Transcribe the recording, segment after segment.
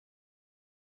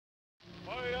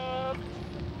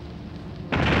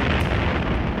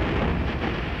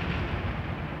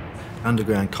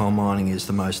Underground coal mining is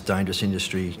the most dangerous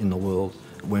industry in the world.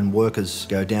 When workers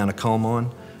go down a coal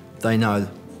mine, they know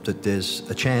that there's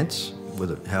a chance,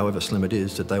 however slim it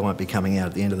is, that they won't be coming out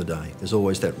at the end of the day. There's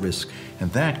always that risk.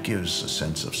 And that gives a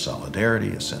sense of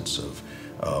solidarity, a sense of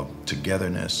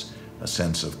togetherness, a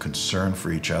sense of concern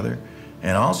for each other,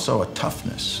 and also a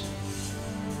toughness.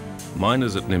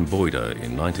 Miners at Nymboida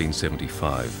in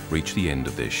 1975 reached the end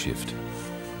of their shift.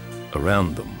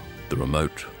 Around them, the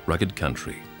remote, rugged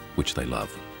country which they love.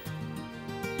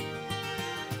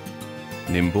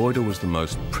 Nymboida was the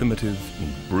most primitive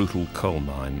and brutal coal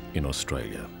mine in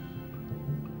Australia.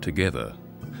 Together,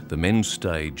 the men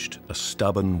staged a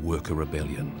stubborn worker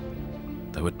rebellion.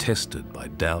 They were tested by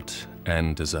doubt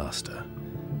and disaster,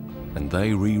 and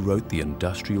they rewrote the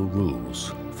industrial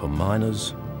rules for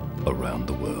miners around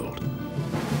the world.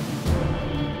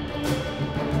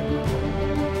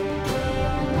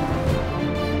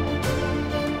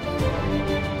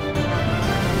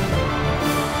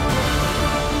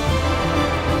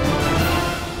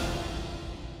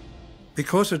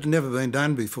 Because it had never been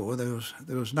done before, there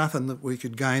was nothing that we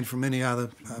could gain from any other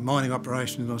mining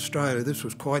operation in Australia. This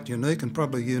was quite unique and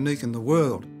probably unique in the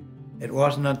world. It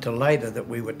wasn't until later that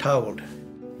we were told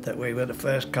that we were the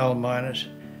first coal miners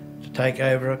to take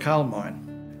over a coal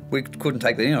mine. We couldn't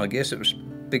take that in, I guess. It was a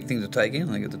big thing to take in,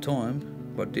 I think, at the time,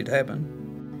 what did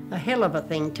happen. A hell of a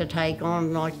thing to take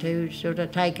on, like to sort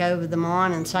of take over the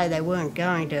mine and say they weren't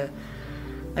taking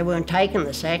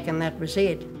the sack and that was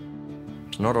it.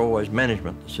 It's not always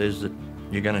management that says that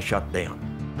you're going to shut down.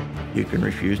 You can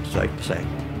refuse to take the sack.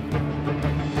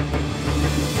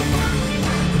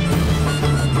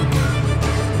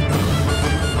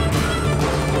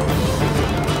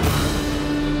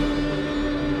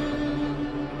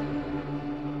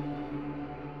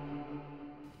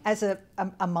 As a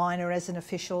miner, as an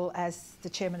official, as the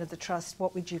chairman of the trust,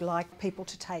 what would you like people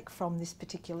to take from this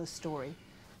particular story?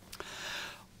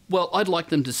 Well, I'd like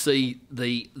them to see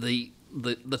the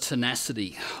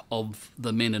tenacity of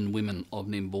the men and women of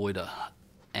Nymboida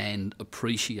and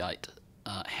appreciate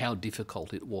how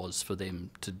difficult it was for them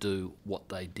to do what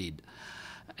they did,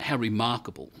 how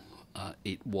remarkable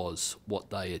it was what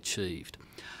they achieved,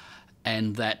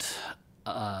 and that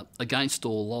against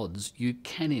all odds you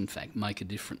can in fact make a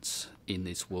difference in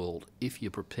this world if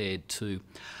you're prepared to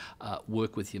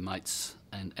work with your mates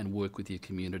and work with your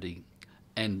community,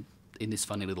 and in this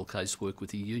funny little case work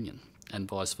with your union, and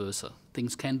vice versa.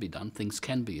 Things can be done, things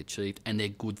can be achieved, and they're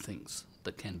good things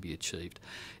that can be achieved.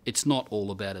 It's not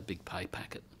all about a big pay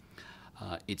packet.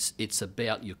 It's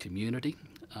about your community,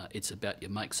 it's about your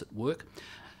mates at work,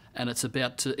 and it's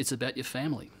about your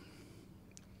family.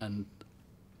 And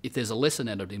if there's a lesson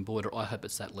out of Nymboida, I hope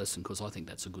it's that lesson, because I think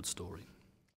that's a good story.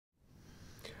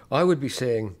 I would be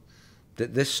saying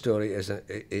that this story is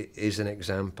an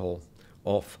example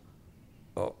of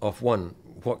one,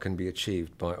 what can be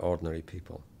achieved by ordinary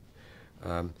people.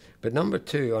 But number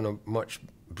two, on a much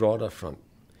broader front,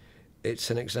 it's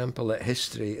an example that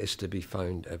history is to be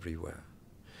found everywhere.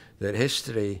 That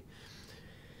history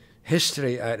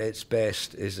at its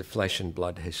best is a flesh and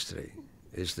blood history,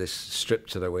 is this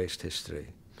stripped to the waist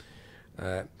history.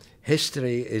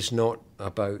 History is not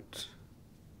about,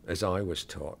 as I was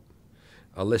taught,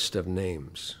 a list of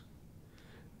names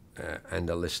and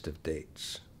a list of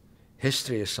dates.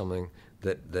 History is something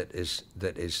that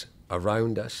is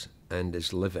around us and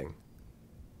is living.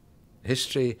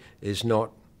 History is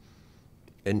not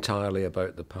entirely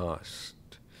about the past.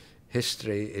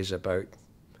 History is about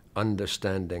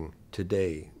understanding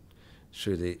today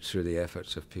through the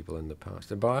efforts of people in the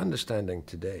past. And by understanding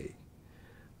today,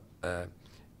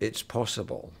 it's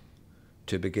possible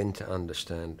to begin to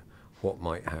understand what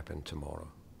might happen tomorrow.